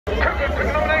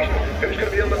Who's going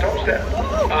to be on the top step?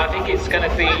 I think it's going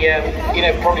to be,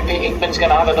 probably Inkman's going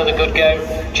to have another good go.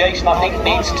 Jason, I think,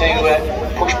 needs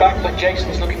to push back, but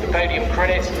Jason's looking for podium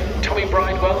credits. Tommy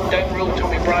Bridewell, don't rule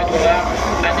Tommy Bridewell out.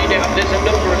 And, there's a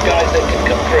number of guys that can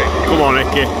come through. Come on,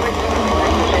 Ricky.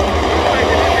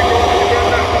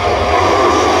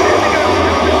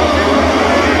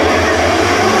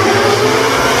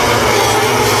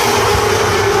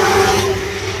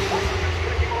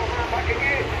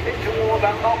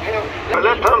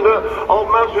 Left-hander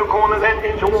of Mansfield corner, then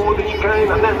in toward the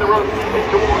chicane, and then the run in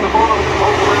toward the bottom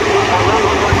of Mansfield, and then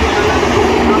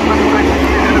on right into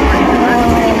the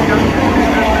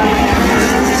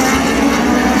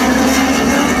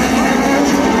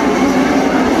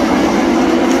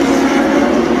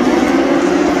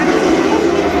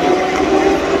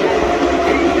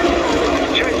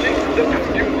chasing the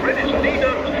podium credits, and he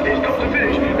knows he's got to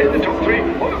finish in the top three,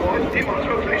 otherwise he might as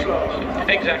well finish last.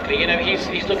 Exactly,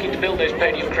 he's looking to build those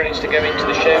podium credits to go into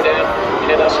the showdown.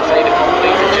 That's a fait accompli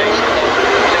for Jason.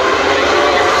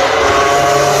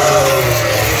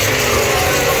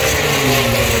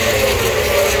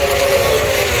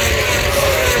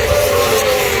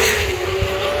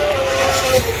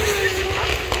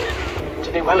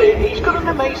 Well, he's got an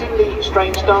amazingly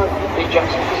strange style,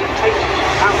 Jackson, because he takes his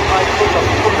outside foot off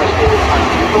the footrest all the time.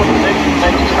 You thought he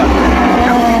noticed that.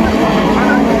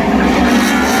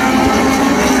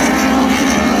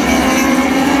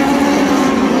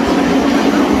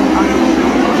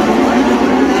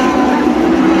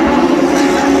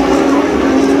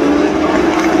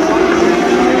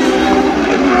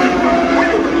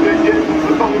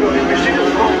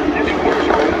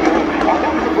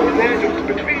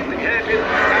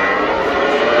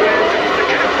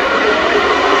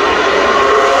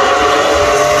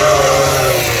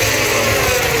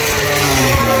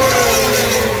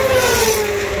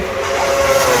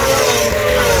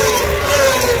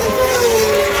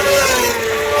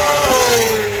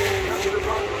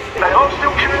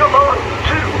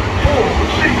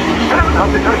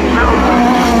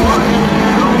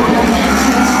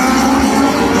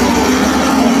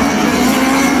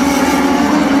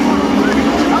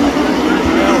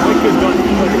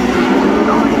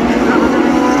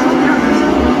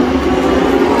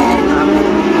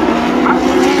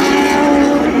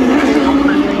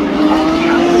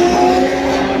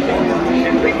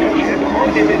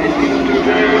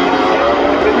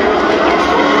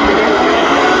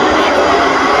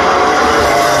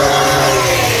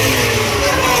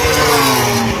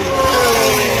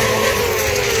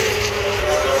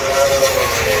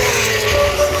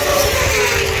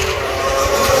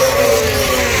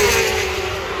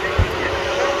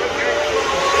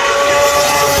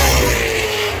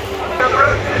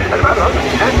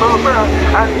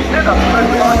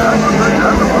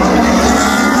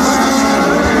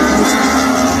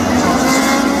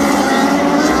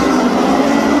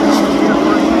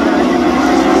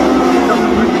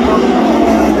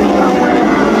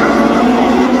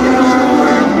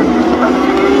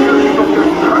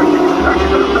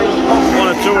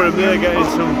 They're getting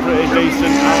some pretty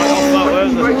decent out off that,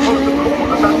 weren't they?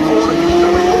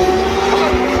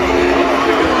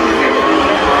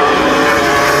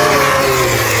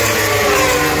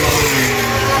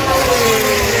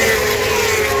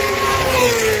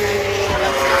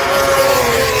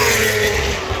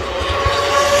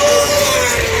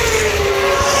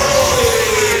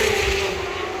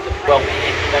 Well,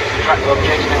 knows the track well,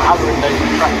 Jason O'Halloran knows the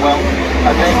track well,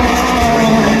 and then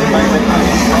at the moment,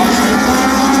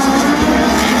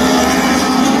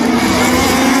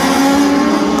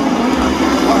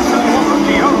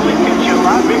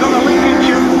 we're going to link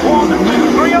into 1,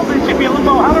 2, 3 of this if you look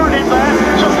O'Halloran in there.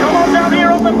 So come on down here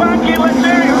on the back here, let's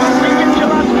hear it. We'll link into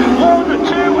that 1,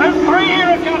 2 and 3 here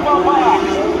at Cadwell Park.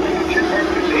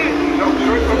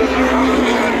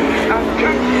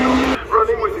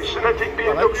 Running with the Cinetic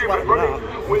BMW, but running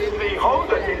with the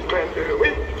Honda is Glenn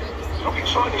Irwin. Looking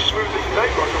slightly smooth these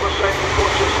days, like I was saying, of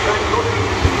course, just thank God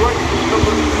it's great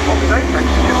discovery of the Apex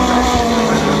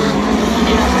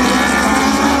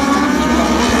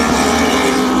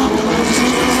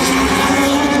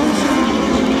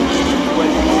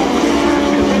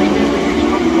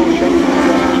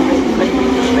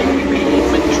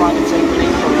trying to take the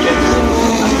lead from Jason,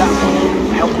 and that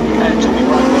will help Tommy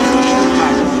Bridewell push the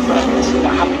pack. But I can see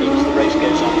that happening as the race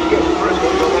goes on. Yeah, the race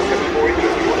goes on, that's going to be more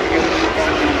interesting once again.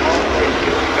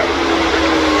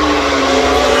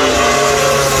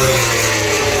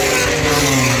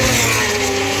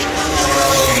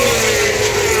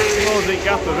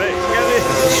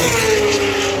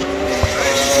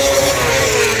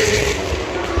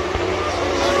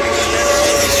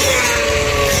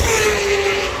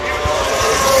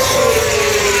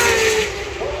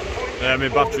 my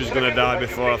battery's going to die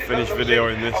before I finish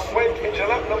videoing this.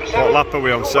 What lap are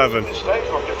we on? 7? How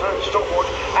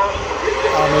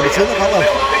many minutes in the lap?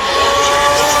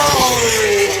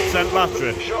 10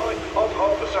 battery?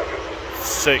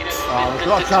 6. We've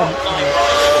got time.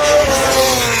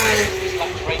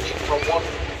 Ranging from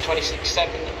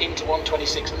 1:26.7 into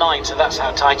 1:26.9, so that's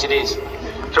how tight it is.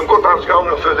 Some good battles going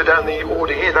on further down the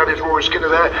order here. That is Rory Skinner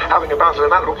there having a battle,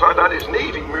 and that looks like that is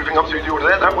Neevy moving up through the order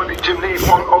there. That would be Tim Neeve,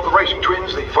 one of the racing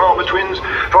twins, the Farmer twins,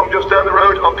 from just down the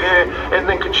road up here in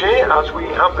Lincolnshire, as we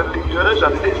have the leaders,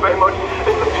 and it is very much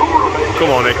in the plural.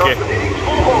 Come on, Nicky.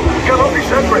 Cannot be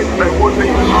separated. There would be.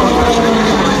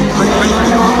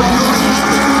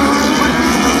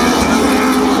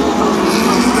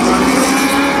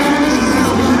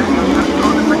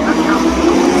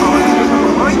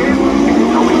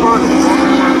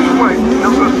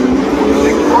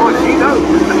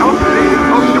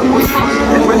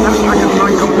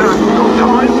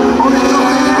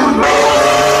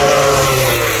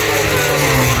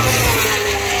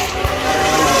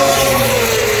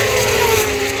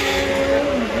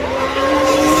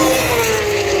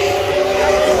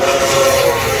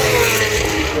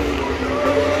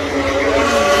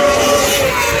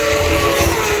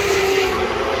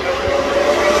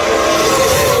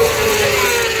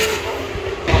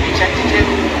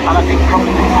 And I think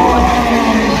probably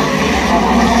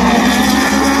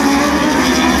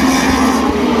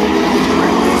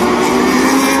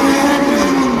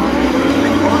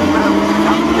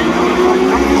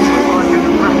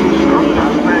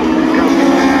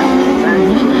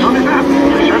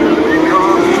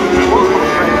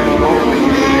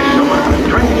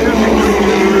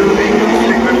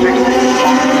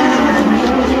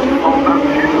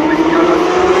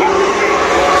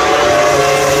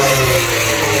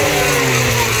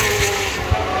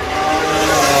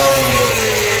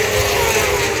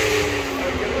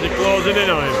closing in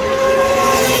on him.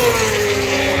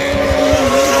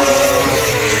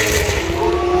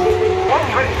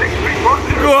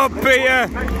 Go on, Peter!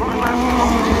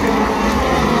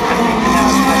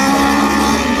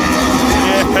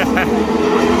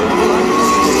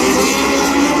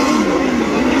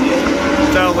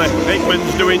 Tell me,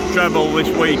 Hickman's doing treble this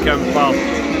weekend, pal.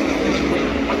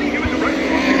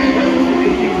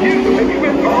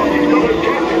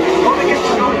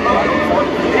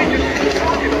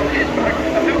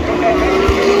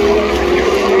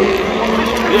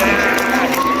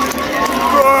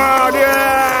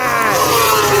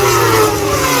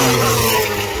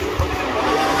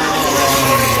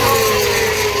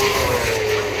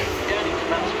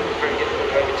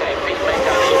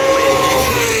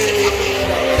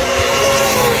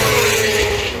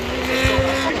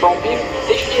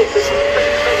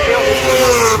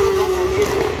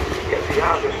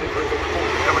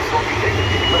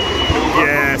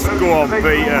 Yes, go on,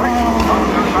 Peter.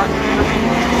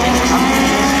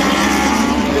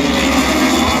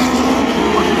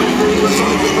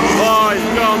 Oh, he's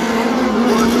gone.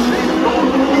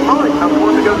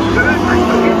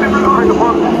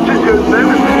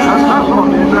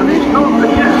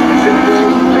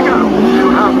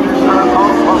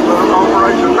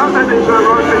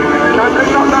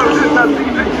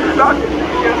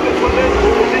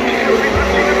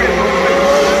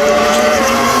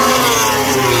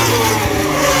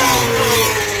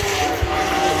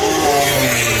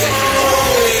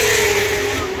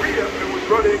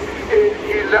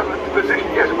 Position,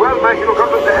 yes, well, mate, you look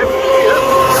up at the heavens here.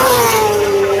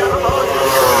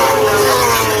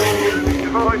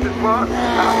 Divide as well.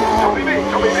 Tommy B. He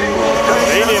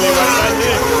nearly went back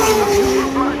there.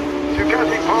 You can't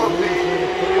see past the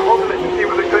Honda, see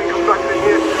where the train comes back in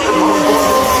here.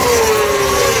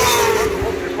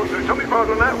 This one, so Tommy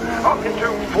Bradley now, up into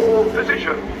 4th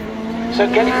position. So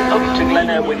getting up to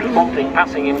Glenelg with one thing,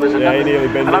 passing him was another.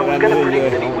 And I was going to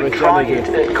predict that he would try it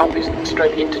at Coppy's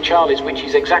straight into Charlie's, which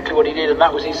is exactly what he did, and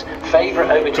that was his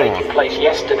favourite overtaking place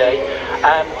yesterday.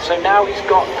 So now he's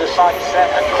got the sights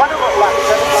set and quite a lot of laps.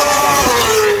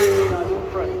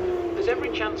 There's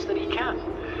every chance that he can.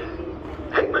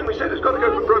 Hickman, we said, has got to go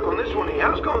for broke on this one. He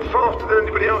has gone faster than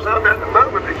anybody else out there at the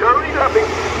moment. He's only having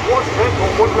 1 tenth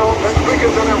or 1.5 tenths quicker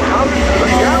than how he's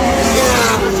going down.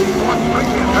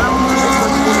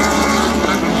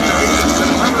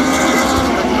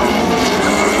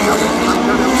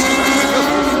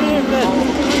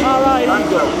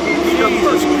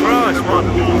 Jesus Christ, man.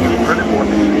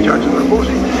 Jackson, of course,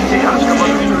 he has come up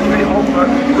to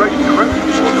the racing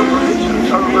corrections for a number of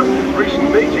incidents over recent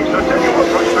meetings. So I tell you what,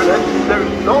 there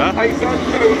is not a bad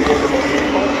feeling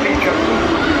on feature.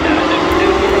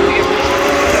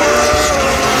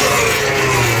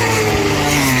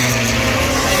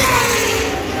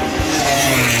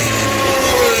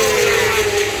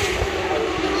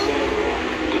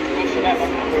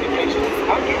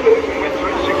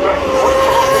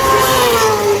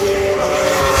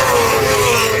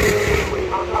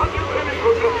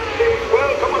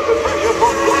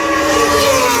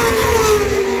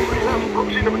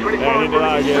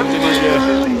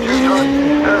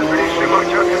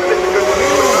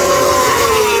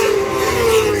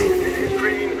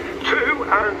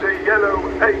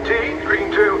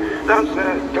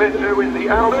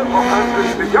 elder of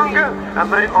Andrew the younger,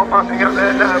 and they are passing out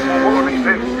there now for Warley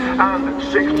 5th and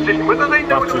 6th position. Whether they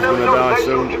know Battery's going to die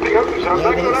soon.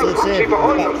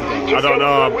 I don't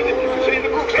know.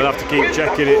 I'll have to keep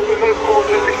checking it.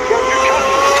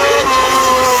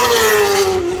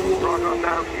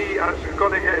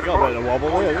 Got a bit of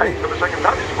wobble there, for the second.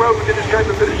 That is well within his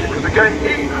capability, because again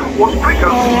he was quicker.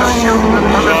 Oh,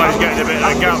 he's getting a bit of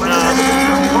a gap now.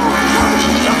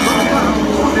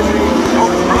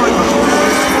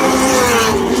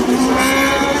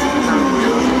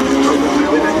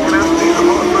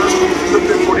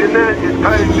 In there is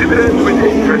paying dividends with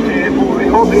interest here for the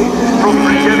Aussie from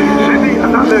Regan in Sydney,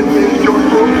 and that then is John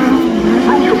Brooks.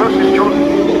 Brooks, your passage, John.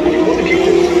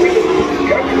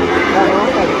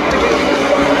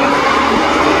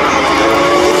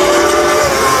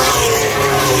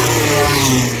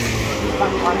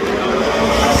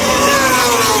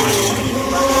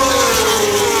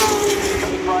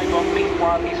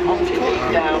 Meanwhile, he's hunting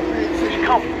it down. You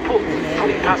can't put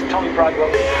it past Tommy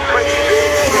Bridewell.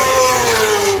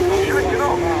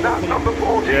 That's number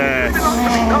 40. Yes.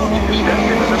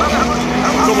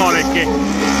 Come on, Icky.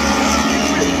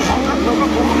 That's number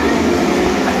 40.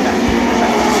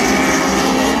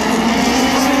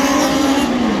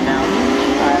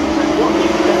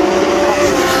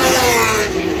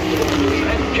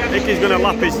 Icky's going to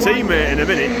lap his teammate in a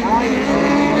minute.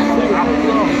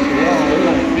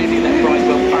 Really let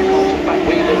Bridewell back onto the back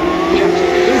wheel.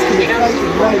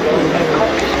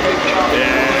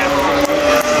 Yeah.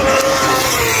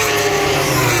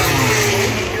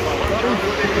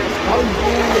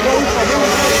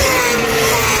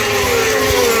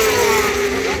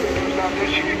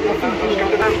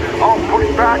 I'll put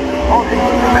it back on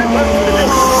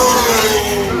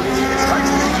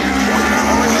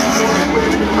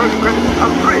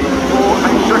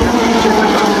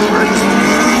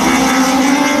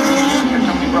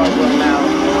Bridewell now.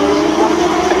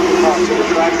 Parts of the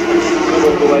track,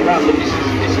 all the way around. Look, this is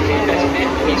his best bit.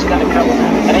 He's going to come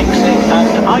and exit,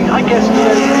 and I guess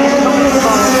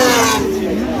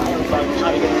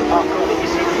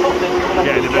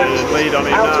getting a bit of the lead on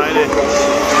him now, isn't he?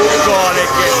 Go on,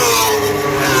 Icky.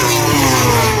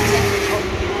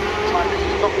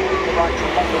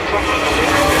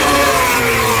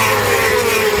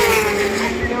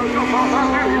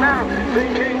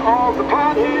 Thinking of the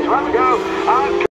parties, let's go.